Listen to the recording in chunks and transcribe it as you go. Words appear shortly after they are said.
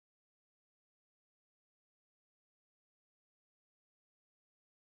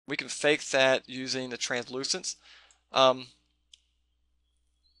we can fake that using the translucence. Let me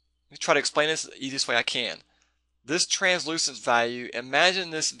try to explain this the easiest way I can. This translucence value, imagine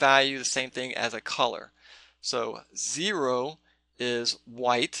this value the same thing as a color. So 0 is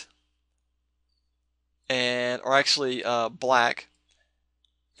white, or actually black,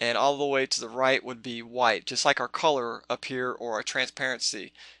 and all the way to the right would be white, just like our color up here or our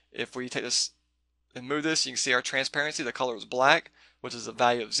transparency. If we take this and move this, you can see our transparency, the color is black, which is a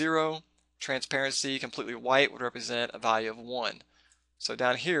value of 0. Transparency, completely white, would represent a value of 1. So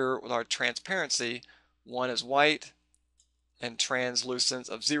down here with our transparency, 1 is white, and translucence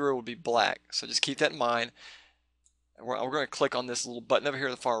of 0 would be black. So just keep that in mind. And we're going to click on this little button over here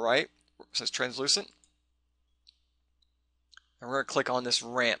to the far right. It says translucent. And we're going to click on this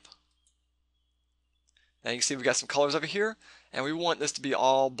ramp. Now you can see we've got some colors over here, and we want this to be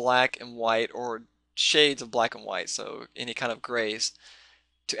all black and white, or shades of black and white, so any kind of grays.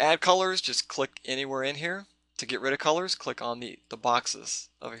 To add colors, just click anywhere in here. To get rid of colors, click on the boxes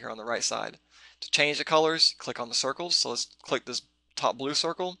over here on the right side. To change the colors, click on the circles. So let's click this top blue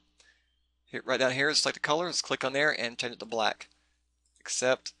circle. Here, right down here, select the color. Let's click on there and change it to black.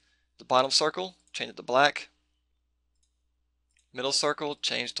 Accept. The bottom circle, change it to black. Middle circle,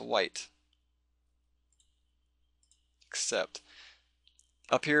 change to white. Accept.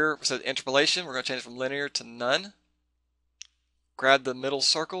 Up here it says interpolation. We're going to change it from linear to none. Grab the middle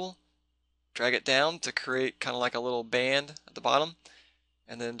circle, drag it down to create kind of like a little band at the bottom,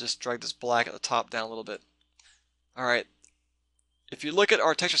 and then just drag this black at the top down a little bit. Alright, if you look at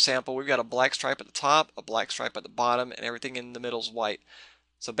our texture sample, we've got a black stripe at the top, a black stripe at the bottom, and everything in the middle is white.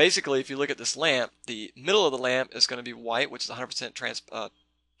 So basically, if you look at this lamp, the middle of the lamp is going to be white, which is 100%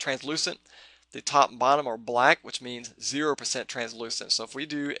 translucent. The top and bottom are black, which means 0% translucent. So if we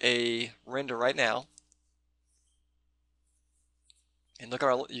do a render right now, and look at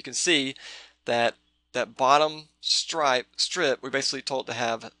our, you can see that that bottom strip, we basically told it to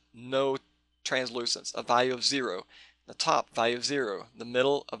have no translucence, a value of 0. The top, value of 0. The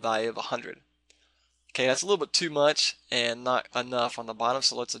middle, a value of 100. Okay, that's a little bit too much and not enough on the bottom,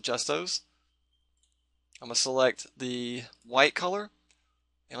 so let's adjust those. I'm going to select the white color,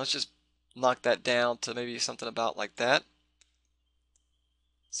 and let's just knock that down to maybe something about like that.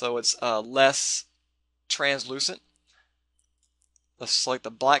 So it's less translucent. Let's select the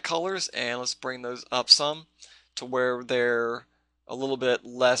black colors and let's bring those up some to where they're a little bit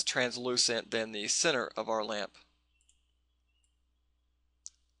less translucent than the center of our lamp.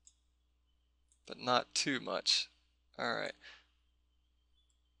 But not too much. Alright.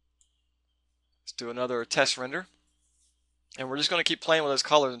 Let's do another test render. And we're just going to keep playing with those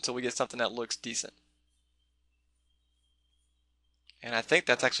colors until we get something that looks decent. And I think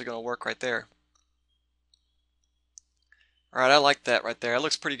that's actually going to work right there. Alright, I like that right there. It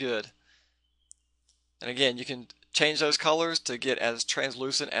looks pretty good. And again, you can change those colors to get as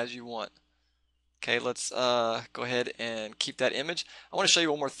translucent as you want. Okay, let's go ahead and keep that image. I want to show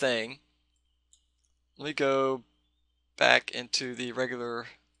you one more thing. Let me go back into the regular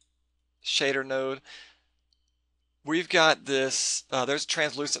shader node. We've got this, there's a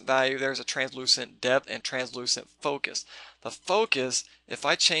translucent value, there's a translucent depth, and translucent focus. The focus, if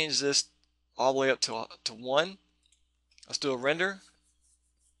I change this all the way up to 1, let's do a render.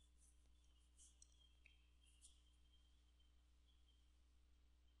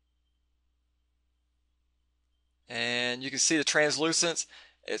 And you can see the translucence.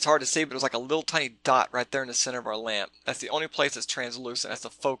 It's hard to see, but there's like a little tiny dot right there in the center of our lamp. That's the only place that's translucent. That's the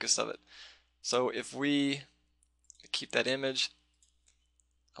focus of it. So if we keep that image,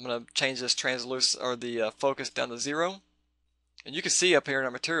 I'm going to change this translucent or the focus down to 0. And you can see up here in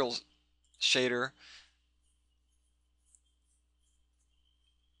our materials shader,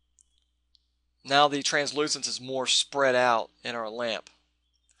 now the translucence is more spread out in our lamp.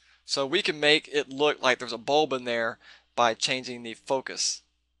 So we can make it look like there's a bulb in there by changing the focus.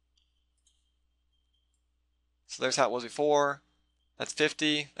 So there's how it was before. That's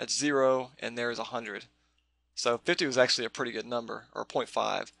 50, that's 0, and there's 100. So 50 was actually a pretty good number, or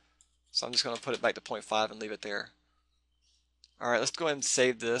 0.5. So I'm just going to put it back to 0.5 and leave it there. Alright, let's go ahead and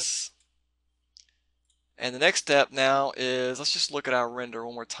save this. And the next step now is, let's just look at our render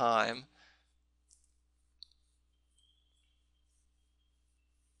one more time.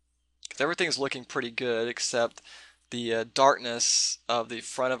 Everything's looking pretty good except the darkness of the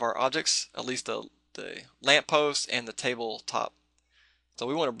front of our objects, at least the lamppost and the tabletop. So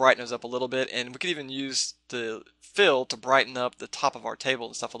we want to brighten those up a little bit, and we could even use the fill to brighten up the top of our table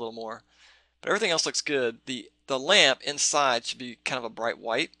and stuff a little more. But everything else looks good. The lamp inside should be kind of a bright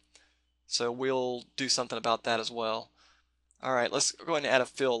white, so we'll do something about that as well. Alright, let's go ahead and add a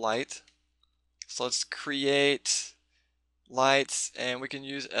fill light. So let's create lights, and we can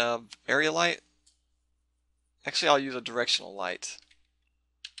use an area light. Actually, I'll use a directional light.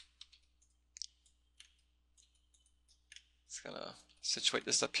 It's gonna situate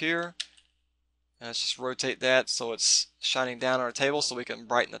this up here. And let's just rotate that so it's shining down on our table so we can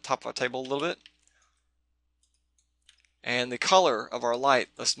brighten the top of our table a little bit. And the color of our light,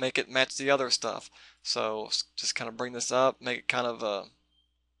 let's make it match the other stuff. So just kind of bring this up, make it kind of a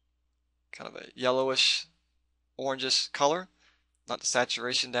yellowish, orangish color. Knock the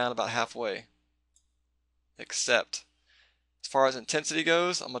saturation down about halfway. Except, as far as intensity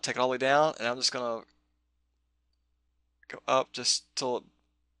goes, I'm going to take it all the way down, and I'm just going to go up just till it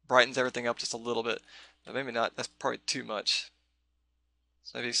brightens everything up just a little bit. Now, maybe not, that's probably too much.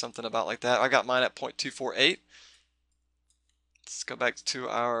 So maybe something about like that. I got mine at 0.248. Let's go back to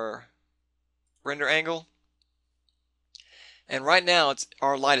our render angle. And right now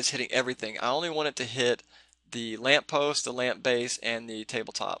our light is hitting everything. I only want it to hit the lamp post, the lamp base, and the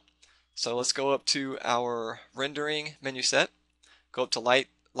tabletop. So let's go up to our rendering menu set, go up to lighting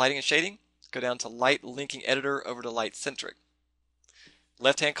and shading, go down to light linking editor over to light centric.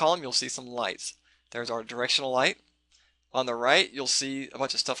 Left hand column, you'll see some lights. There's our directional light. On the right, you'll see a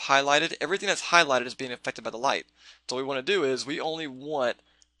bunch of stuff highlighted. Everything that's highlighted is being affected by the light. So what we want to do is we only want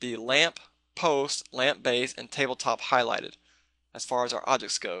the lamp post, lamp base, and tabletop highlighted as far as our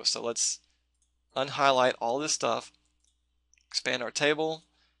objects go. So let's unhighlight all this stuff, expand our table,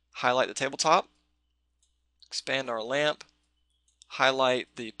 highlight the tabletop, expand our lamp, highlight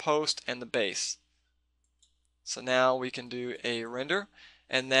the post and the base. So now we can do a render,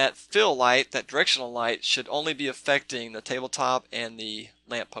 and that fill light, that directional light, should only be affecting the tabletop and the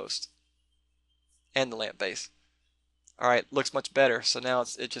lamp post and the lamp base. Alright, looks much better. So now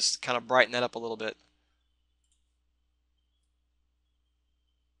it just kind of brightened that up a little bit.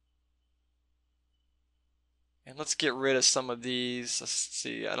 And let's get rid of some of these. Let's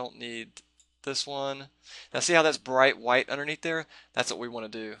see, I don't need this one. Now see how that's bright white underneath there? That's what we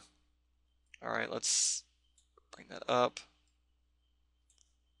want to do. Alright, let's bring that up.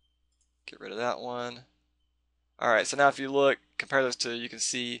 Get rid of that one. Alright, so now if you look, compare those two, you can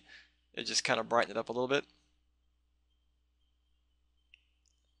see it just kind of brightened it up a little bit.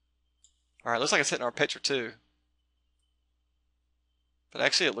 Alright, looks like it's hitting our picture too. But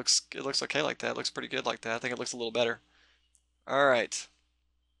actually it looks okay like that. It looks pretty good like that. I think it looks a little better. Alright.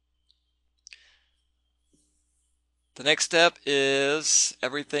 The next step is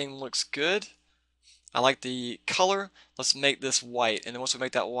everything looks good. I like the color. Let's make this white. And then once we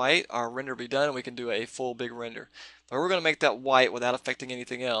make that white, our render will be done and we can do a full big render. But we're going to make that white without affecting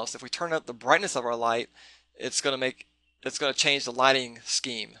anything else. If we turn up the brightness of our light, it's going to change the lighting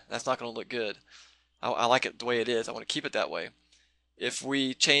scheme. That's not going to look good. I like it the way it is. I want to keep it that way. If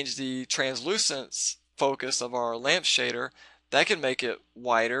we change the translucence focus of our lamp shader, that can make it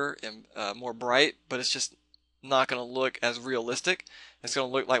whiter and more bright, but it's just not going to look as realistic. It's going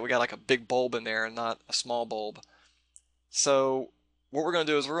to look like we got like a big bulb in there and not a small bulb. So what we're going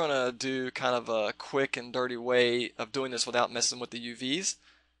to do is we're going to do kind of a quick and dirty way of doing this without messing with the UVs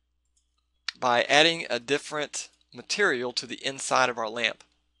by adding a different material to the inside of our lamp.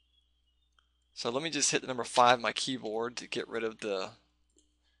 So let me just hit the number 5 on my keyboard to get rid of the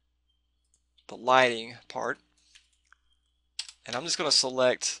lighting part. And I'm just going to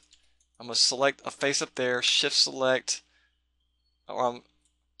select a face up there, shift select. The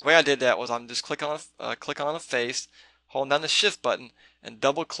way I did that was I'm just clicking on a face, holding down the shift button, and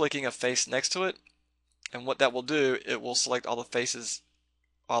double clicking a face next to it. And what that will do, it will select all the faces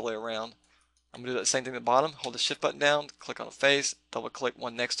all the way around. I'm going to do that same thing at the bottom, hold the shift button down, click on a face, double click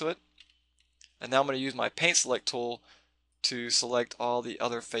one next to it. And now I'm going to use my paint select tool to select all the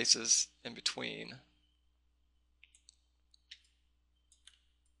other faces in between.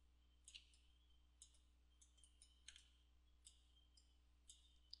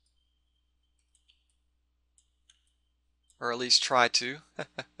 Or at least try to.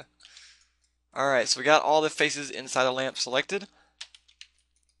 Alright, so we got all the faces inside the lamp selected.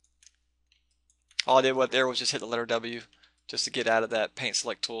 All I did there was just hit the letter W just to get out of that paint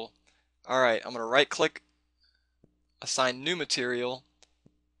select tool. Alright, I'm going to right click, assign new material,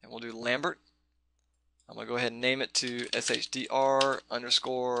 and we'll do Lambert. I'm going to go ahead and name it to SHDR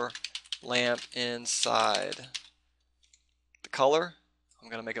underscore lamp inside. The color, I'm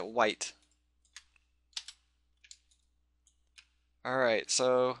going to make it white. Alright,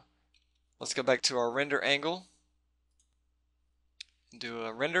 so let's go back to our render angle and do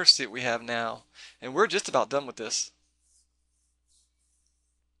a render, see what we have now. And we're just about done with this.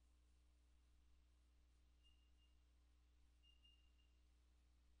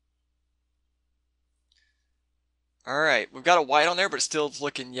 Alright, we've got a white on there, but it's still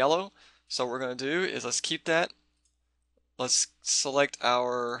looking yellow. So what we're going to do is let's keep that. Let's select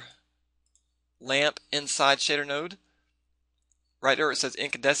our lamp inside shader node. Right there it says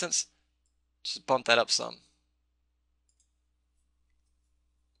incandescence. Just bump that up some.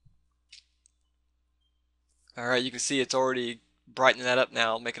 Alright, you can see it's already brightening that up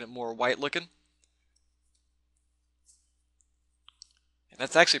now, making it more white looking. And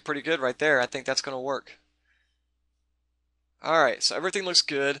that's actually pretty good right there. I think that's going to work. Alright, so everything looks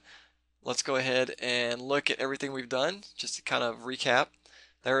good. Let's go ahead and look at everything we've done, just to kind of recap.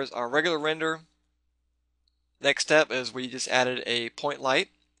 There's our regular render. Next step is we just added a point light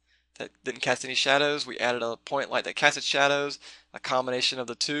that didn't cast any shadows. We added a point light that casted shadows, a combination of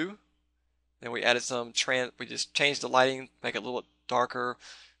the two. Then we added some we just changed the lighting, make it a little bit darker.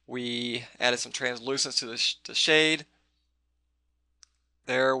 We added some translucence to the shade.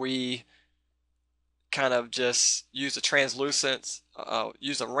 There we kind of just use the translucence,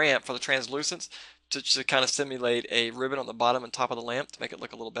 use a ramp for the translucence to kind of simulate a ribbon on the bottom and top of the lamp to make it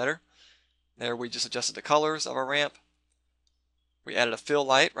look a little better. There we just adjusted the colors of our ramp. We added a fill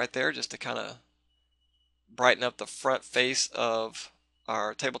light right there just to kind of brighten up the front face of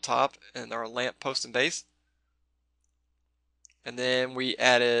our tabletop and our lamp post and base. And then we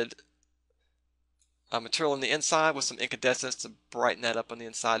added a material on the inside with some incandescence to brighten that up on the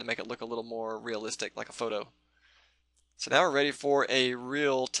inside to make it look a little more realistic, like a photo. So now we're ready for a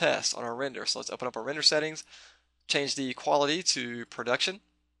real test on our render. So let's open up our render settings, change the quality to production.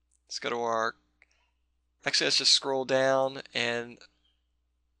 Let's go to our, actually let's just scroll down, and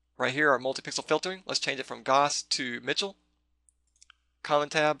right here our multi-pixel filtering, let's change it from Goss to Mitchell. Common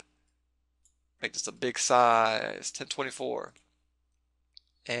tab, make this a big size, 1024,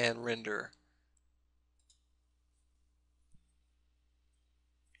 and render.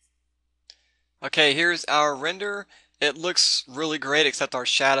 Okay, here's our render. It looks really great, except our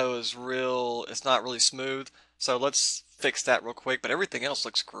shadow is it's not really smooth. So let's fix that real quick, but everything else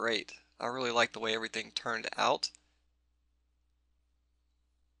looks great. I really like the way everything turned out.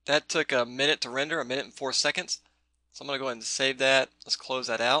 That took a minute to render, a minute and 4 seconds. So I'm going to go ahead and save that. Let's close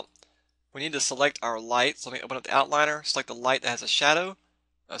that out. We need to select our light. So let me open up the outliner, select the light that has a shadow,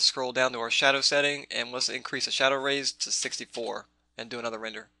 scroll down to our shadow setting, and let's increase the shadow raise to 64 and do another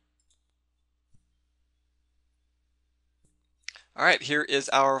render. Alright, here is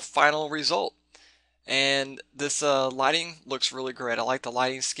our final result. And this lighting looks really great. I like the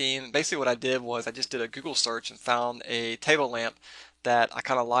lighting scheme. Basically what I did was I just did a Google search and found a table lamp that I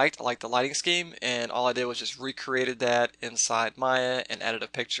kind of liked. I liked the lighting scheme, and all I did was just recreated that inside Maya and added a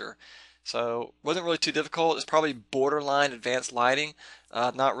picture. So it wasn't really too difficult. It's probably borderline advanced lighting,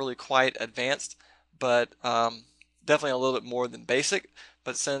 not really quite advanced, but definitely a little bit more than basic.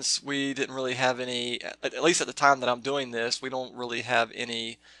 But since we didn't really have any, at least at the time that I'm doing this, we don't really have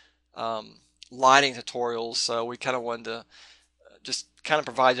any lighting tutorials, so we kind of wanted to just kind of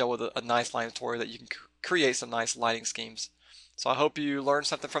provide y'all with a nice lighting tutorial that you can create some nice lighting schemes. So I hope you learned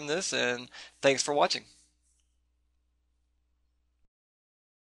something from this, and thanks for watching.